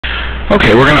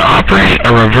Okay, we're going to operate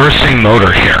a reversing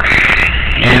motor here.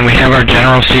 And we have our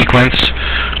general sequence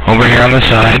over here on the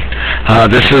side.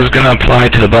 This is going to apply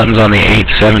to the buttons on the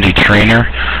 870 trainer.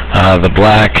 The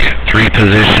black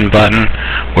 3-position button,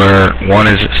 where one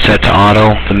is set to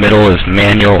auto, the middle is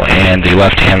manual, and the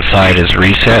left-hand side is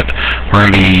reset.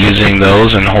 We're going to be using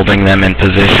those and holding them in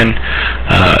position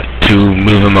to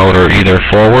move a motor either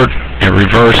forward, in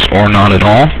reverse, or not at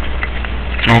all.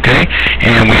 Okay,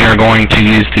 and we are going to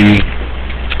use the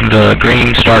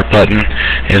green start button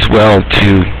as well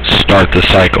to start the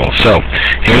cycle. So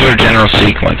here's our general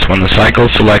sequence. When the cycle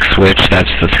select switch, that's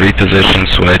the 3-position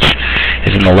switch,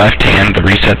 is in the left hand, the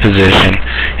reset position,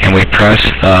 and we press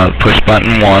push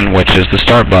button 1, which is the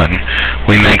start button.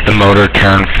 We make the motor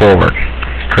turn forward.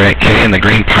 Okay, and the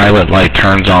green pilot light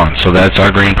turns on. So that's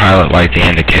our green pilot light, the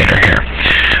indicator here.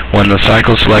 When the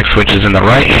cycle select switch is in the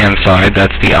right hand side,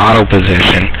 that's the auto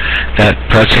position. That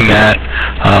pressing that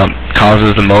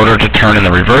causes the motor to turn in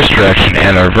the reverse direction,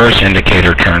 and the reverse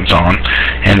indicator turns on.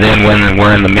 And then when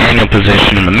we're in the manual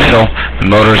position in the middle,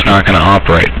 the motor is not going to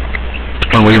operate.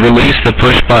 When we release the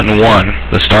push button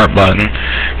 1, the start button,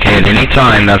 okay, at any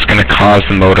time, that's going to cause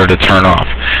the motor to turn off.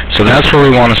 So that's where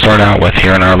we want to start out with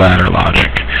here in our ladder logic.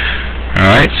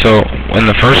 Alright, so in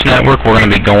the first network, we're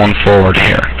going to be going forward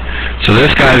here. So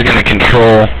this guy is going to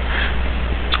control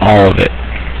all of it.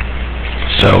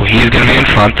 So he's going to be in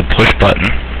front, the push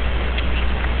button.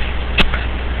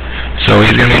 So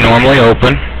he's going to be normally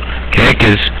open, okay,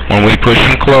 because when we push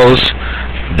him close,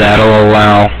 that'll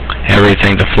allow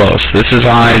everything to flow. So this is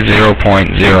I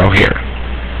 0.0 here.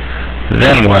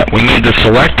 Then what? We need the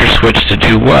selector switch to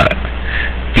do what?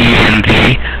 Be in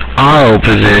the auto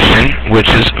position, which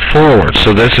is forward.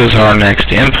 So this is our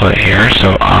next input here.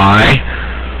 So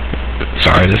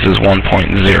this is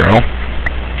 1.0.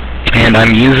 And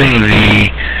I'm using the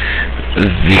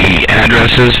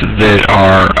addresses that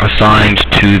are assigned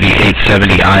to the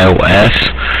 870 iOS,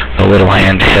 the little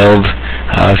handheld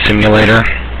simulator,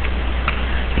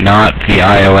 not the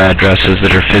IO addresses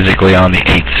that are physically on the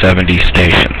 870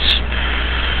 stations.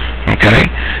 Okay,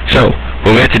 so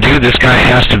what we have to do, this guy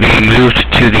has to be moved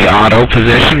to the auto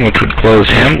position, which would close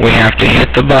him. We have to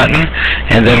hit the button,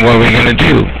 and then what are we going to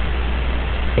do?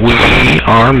 We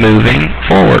are moving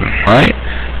forward, right?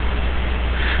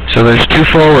 So there's two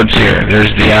forwards here.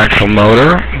 There's the actual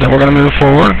motor that we're going to move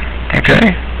forward,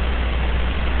 okay?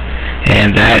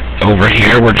 And that over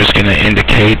here, we're just going to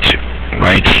indicate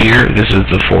right here. This is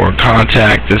the forward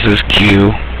contact. This is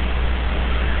Q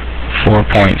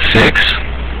 4.6.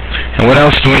 And what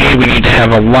else do we need? We need to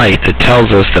have a light that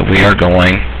tells us that we are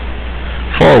going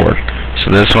forward.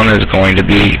 So this one is going to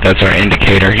be, that's our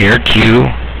indicator here, Q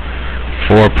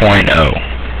 4.0.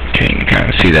 Okay, you can kind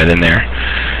of see that in there.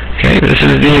 Okay, this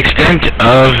is the extent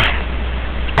of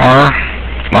our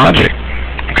logic.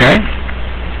 Okay?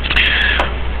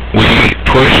 We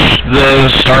push the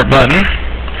start button.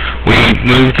 We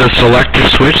move the selector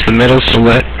switch, the middle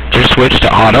selector switch, to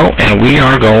auto, and we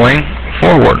are going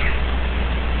forward.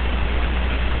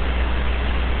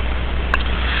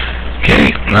 Okay,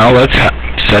 now let's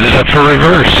set it up for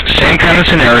reverse. Same kind of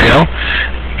scenario,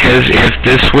 because if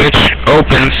this switch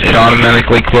opens, it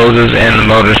automatically closes and the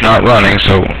motor's not running,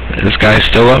 so this guy's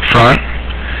still up front.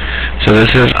 So this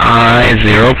is I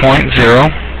 0.0.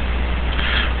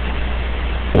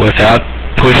 Without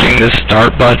pushing this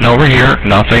start button over here,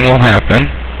 nothing will happen.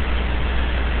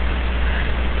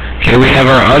 Okay, we have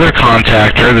our other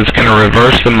contactor that's going to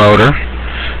reverse the motor.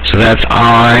 So that's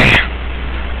I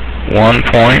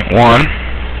 1.1.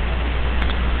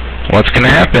 What's going to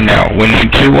happen now? We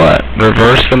need to what?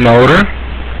 Reverse the motor.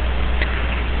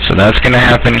 So that's going to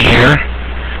happen here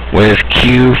with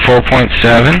Q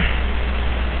 4.7.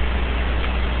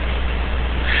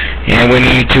 And we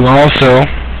need to also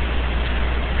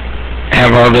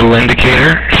have our little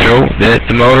indicator show that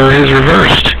the motor is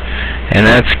reversed, and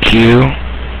that's Q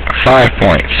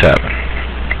 5.7.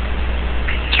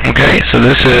 Okay, so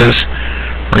this is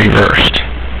reversed.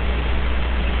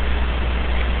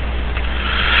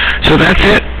 So that's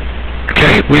it.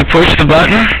 Okay, we push the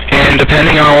button, and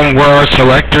depending on where our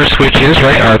selector switch is,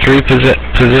 right, our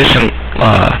 3-position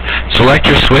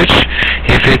selector switch,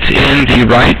 if it's in the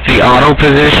right, the auto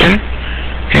position,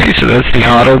 okay, so that's the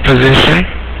auto position,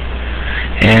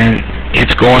 and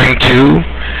it's going to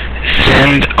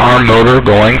send our motor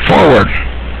going forward,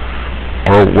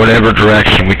 or whatever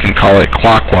direction. We can call it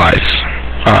clockwise.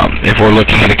 If we're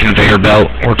looking at a conveyor belt,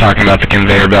 we're talking about the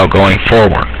conveyor belt going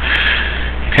forward.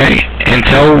 Okay,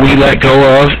 until we let go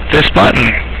of this button.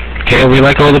 Okay, we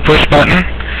let go of the push button,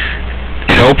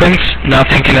 it opens,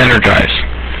 nothing can energize.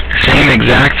 Same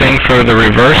exact thing for the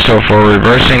reverse. So if we're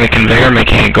reversing the conveyor,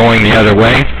 making it going the other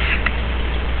way,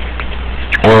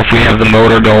 or if we have the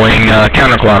motor going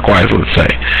counterclockwise, let's say,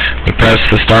 we press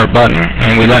the start button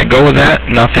and we let go of that,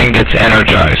 nothing gets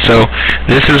energized. So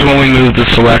this is when we move the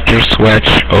selector switch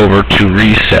over to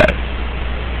reset.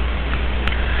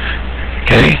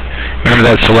 Okay, remember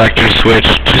that selector switch,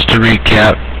 just to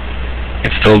recap,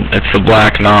 it's the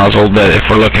black nozzle, but if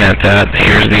we're looking at that,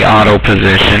 here's the auto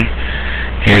position,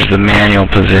 here's the manual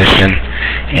position,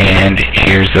 and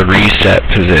here's the reset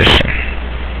position.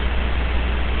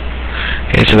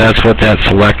 Okay, so that's what that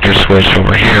selector switch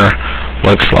over here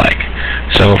looks like.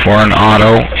 So if we're in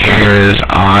auto, here is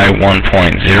I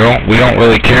 1.0. We don't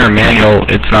really care, manual,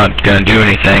 it's not going to do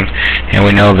anything, and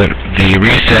we know that the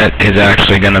reset is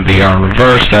actually going to be our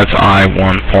reverse, that's I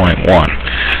 1.1.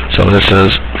 So this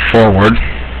is forward,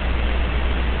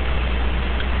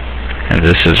 and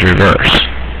this is reverse.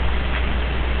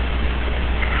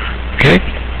 Okay?